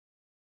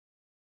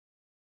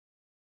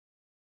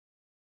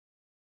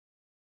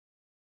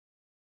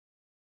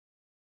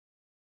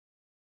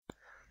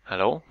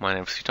Hello, my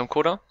name is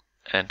Coder,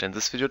 and in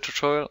this video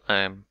tutorial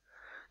I'm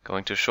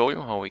going to show you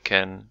how we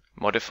can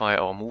modify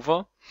our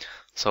mover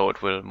so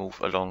it will move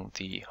along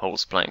the whole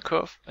spline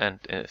curve, and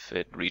if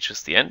it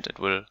reaches the end it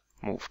will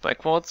move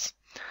backwards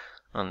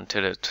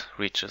until it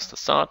reaches the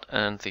start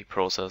and the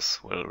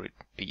process will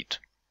repeat.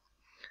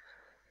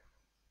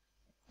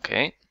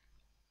 Okay,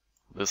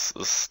 this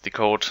is the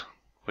code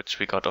which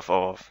we got of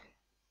our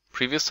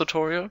previous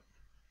tutorial.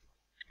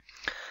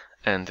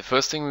 And the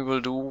first thing we will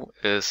do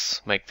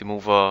is make the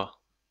mover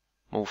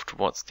move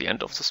towards the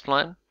end of the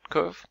spline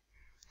curve.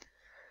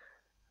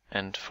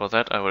 And for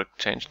that I will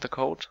change the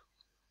code.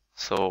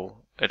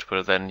 So it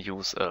will then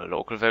use a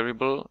local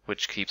variable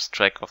which keeps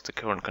track of the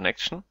current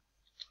connection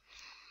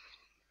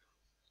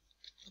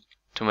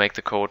to make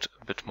the code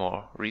a bit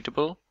more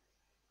readable.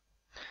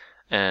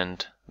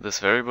 And this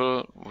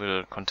variable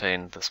will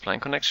contain the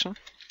spline connection.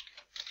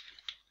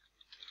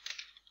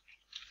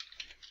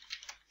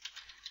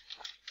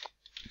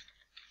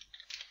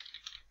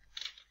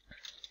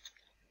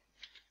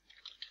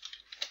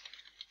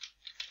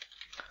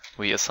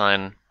 We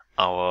assign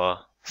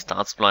our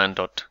start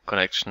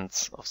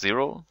spline.connections of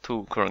 0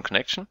 to current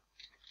connection.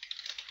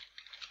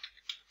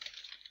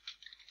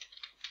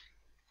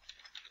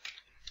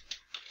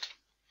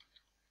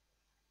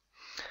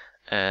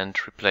 And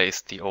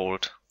replace the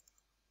old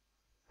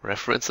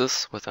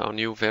references with our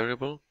new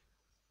variable.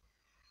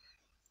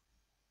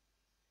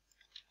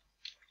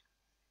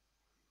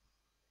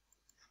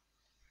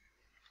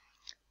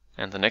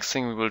 And the next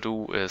thing we will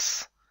do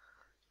is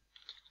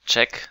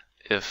check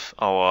if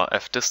our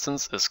f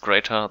distance is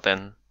greater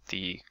than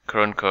the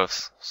current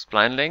curve's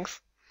spline length,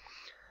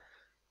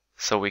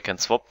 so we can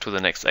swap to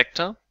the next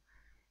actor.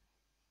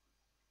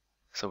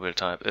 So we'll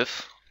type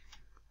if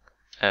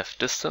f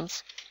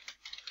distance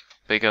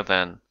bigger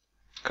than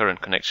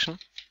current connection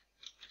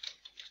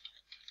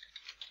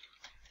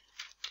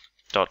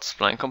dot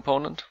spline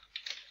component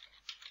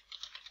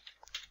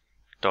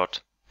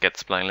dot get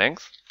spline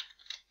length.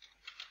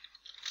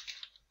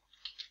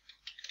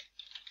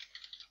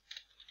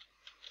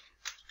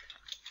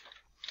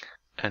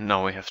 And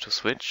now we have to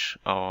switch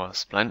our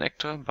spline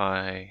actor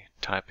by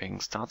typing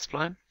start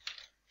spline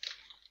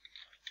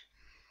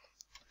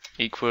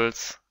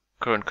equals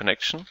current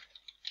connection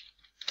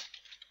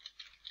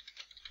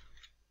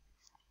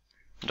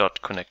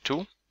dot connect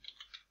to,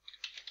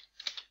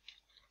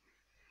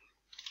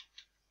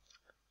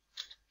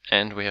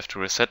 and we have to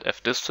reset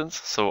f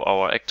distance, so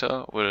our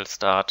actor will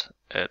start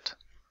at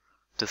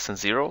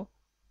distance 0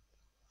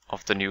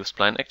 of the new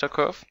spline actor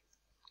curve,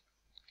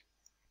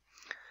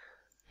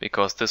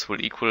 because this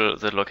will equal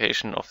the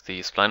location of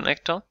the spline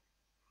actor.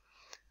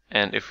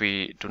 And if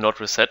we do not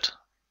reset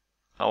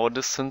our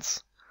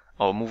distance,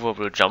 our mover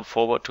will jump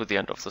forward to the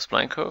end of the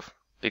spline curve,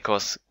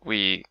 because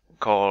we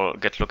call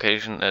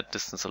getLocation at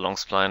distance along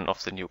spline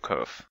of the new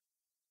curve.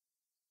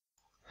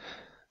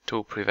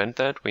 To prevent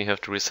that, we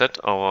have to reset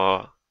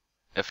our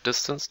f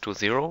distance to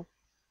 0.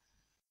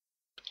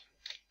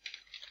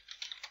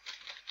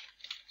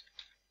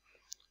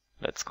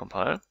 Let's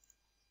compile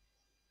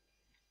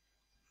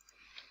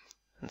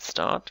and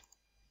start.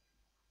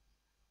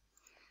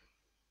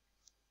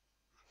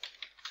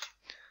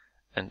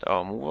 And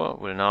our mover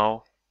will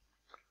now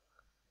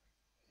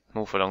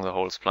move along the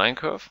whole spline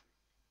curve.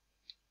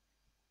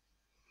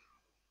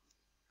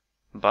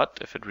 But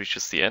if it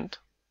reaches the end,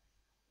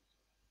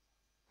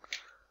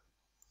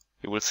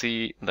 you will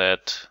see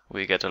that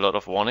we get a lot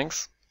of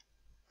warnings.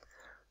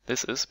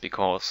 This is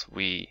because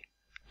we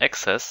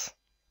access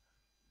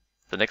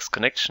the next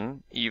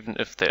connection even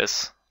if there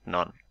is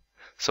none.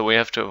 So we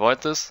have to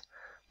avoid this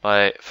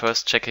by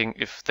first checking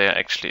if there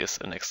actually is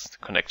a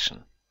next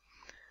connection.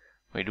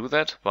 We do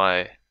that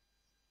by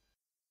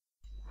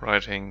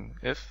writing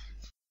if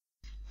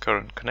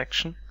current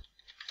connection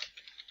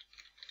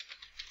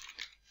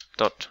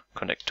dot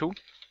connect to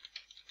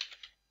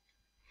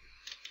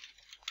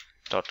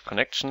dot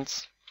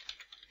connections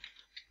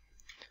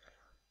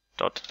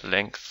dot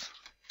length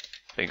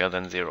bigger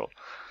than 0.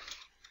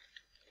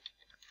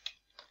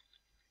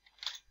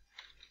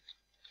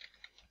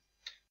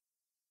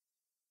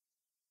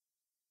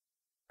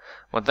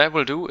 What that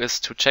will do is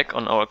to check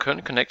on our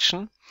current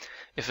connection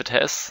if it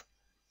has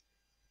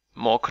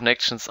more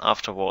connections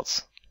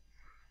afterwards.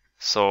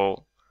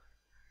 So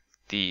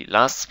the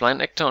last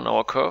spline actor on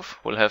our curve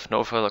will have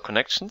no further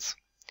connections,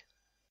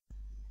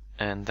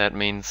 and that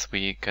means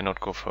we cannot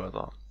go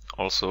further.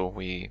 Also,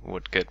 we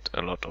would get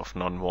a lot of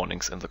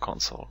non-warnings in the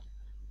console,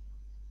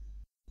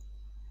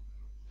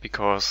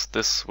 because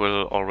this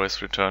will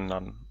always return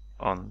none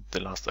on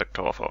the last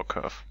actor of our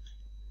curve.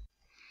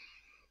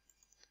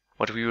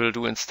 What we will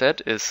do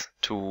instead is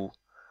to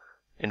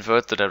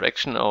invert the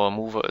direction our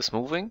mover is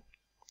moving,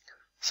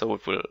 so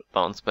it will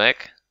bounce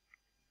back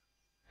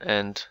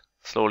and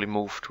slowly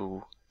move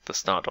to the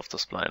start of the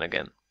spline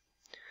again.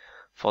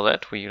 For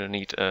that we will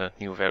need a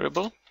new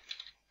variable,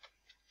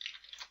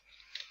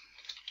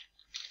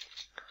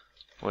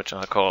 which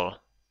I call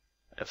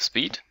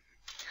fspeed,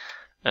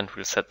 and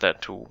we'll set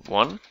that to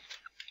 1.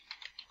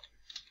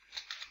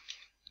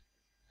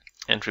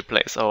 and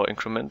replace our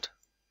increment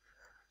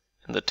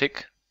in the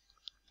tick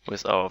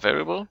with our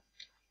variable.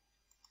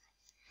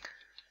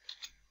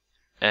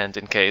 And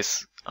in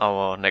case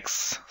our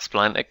next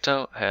spline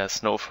actor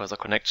has no further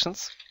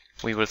connections,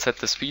 we will set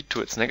the speed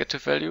to its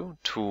negative value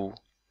to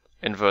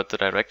invert the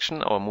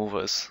direction our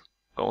mover is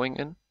going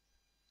in.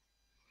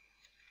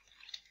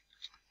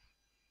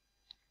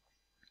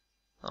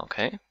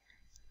 Okay,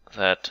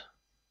 that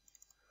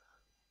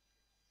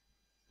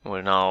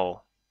will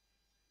now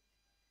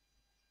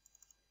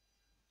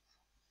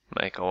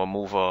make our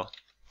mover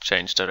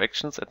change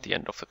directions at the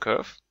end of the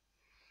curve.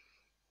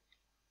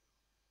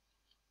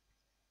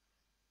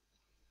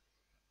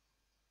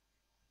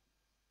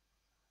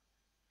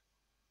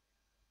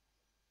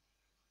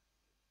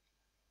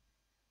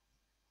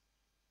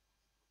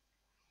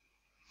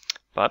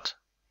 But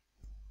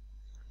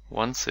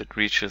once it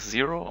reaches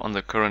 0 on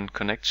the current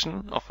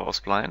connection of our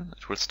spline,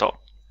 it will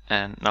stop.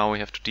 And now we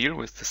have to deal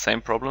with the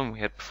same problem we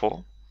had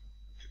before.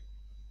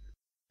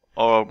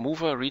 Our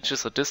mover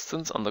reaches a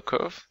distance on the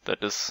curve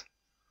that is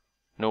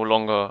no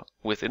longer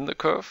within the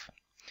curve.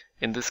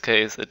 In this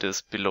case it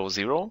is below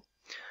 0,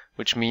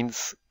 which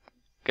means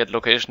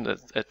getLocation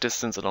at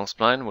distance along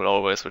spline will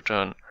always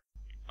return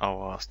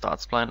our start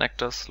spline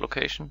actor's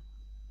location.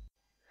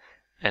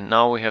 And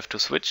now we have to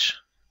switch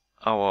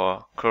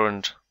our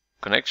current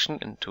connection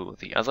into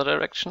the other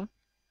direction.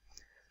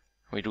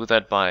 We do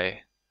that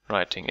by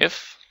writing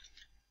if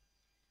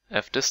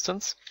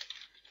fDistance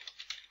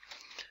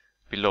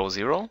below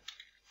 0.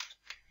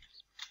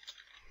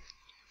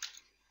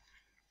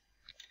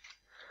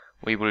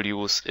 We will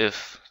use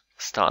if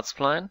start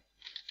spline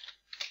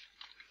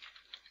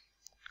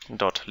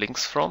dot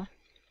links from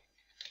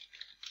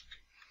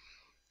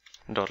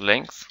dot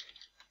length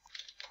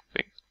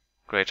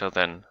greater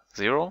than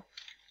 0,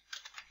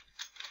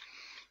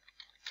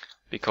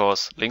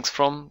 because links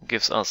from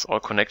gives us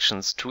all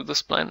connections to the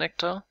spline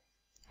actor,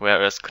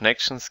 whereas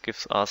connections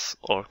gives us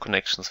all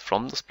connections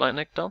from the spline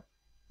actor.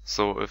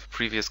 So if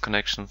previous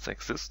connections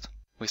exist,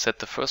 we set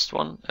the first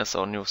one as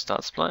our new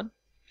start spline.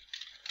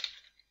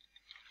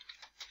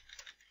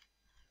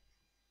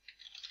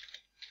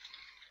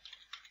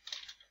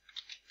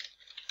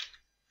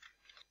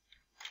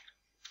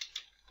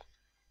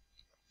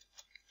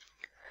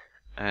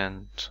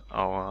 And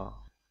our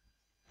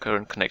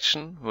current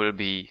connection will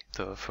be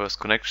the first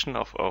connection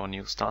of our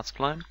new start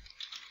spline.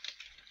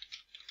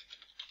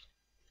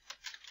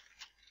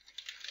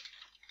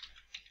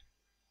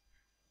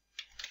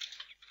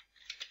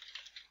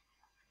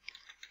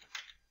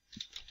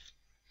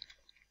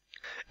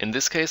 In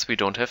this case, we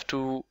don't have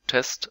to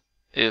test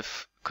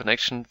if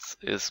connections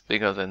is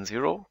bigger than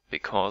 0,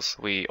 because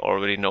we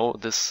already know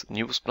this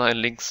new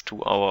spline links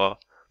to our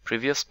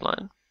previous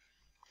spline.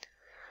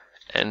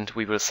 And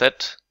we will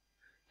set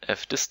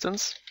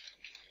fDistance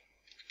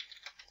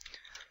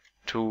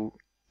to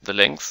the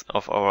length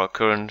of our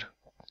current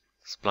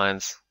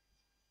spline's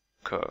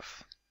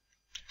curve.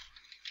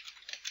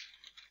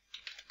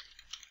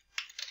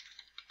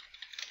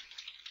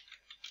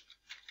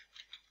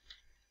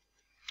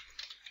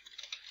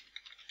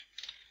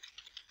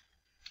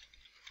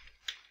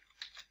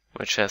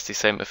 Which has the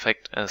same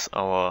effect as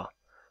our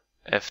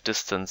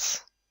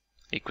fDistance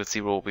equals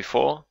 0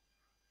 before,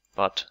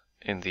 but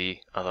in the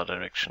other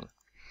direction.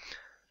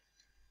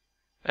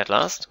 At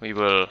last, we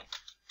will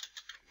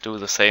do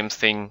the same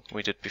thing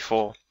we did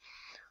before.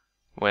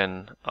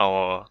 When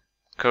our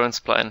current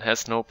spline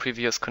has no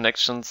previous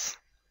connections,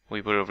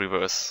 we will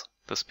reverse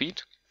the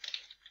speed.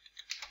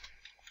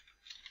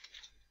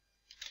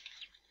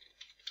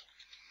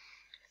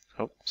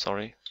 Oh,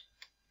 sorry.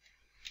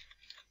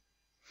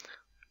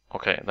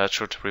 Okay, that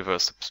should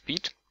reverse the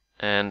speed.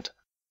 And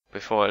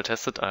before I'll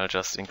test it, I'll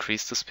just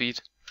increase the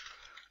speed.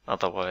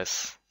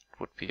 Otherwise, it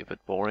would be a bit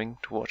boring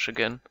to watch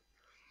again.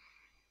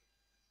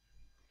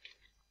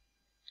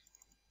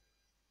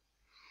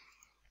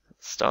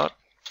 Start.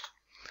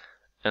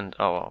 And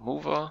our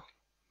mover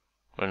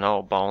will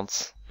now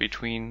bounce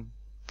between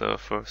the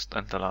first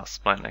and the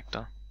last spline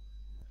actor.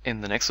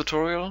 In the next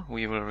tutorial,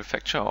 we will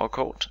refactor our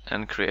code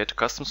and create a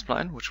custom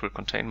spline which will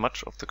contain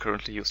much of the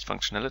currently used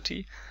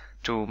functionality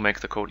to make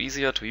the code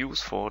easier to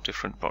use for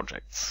different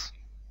projects.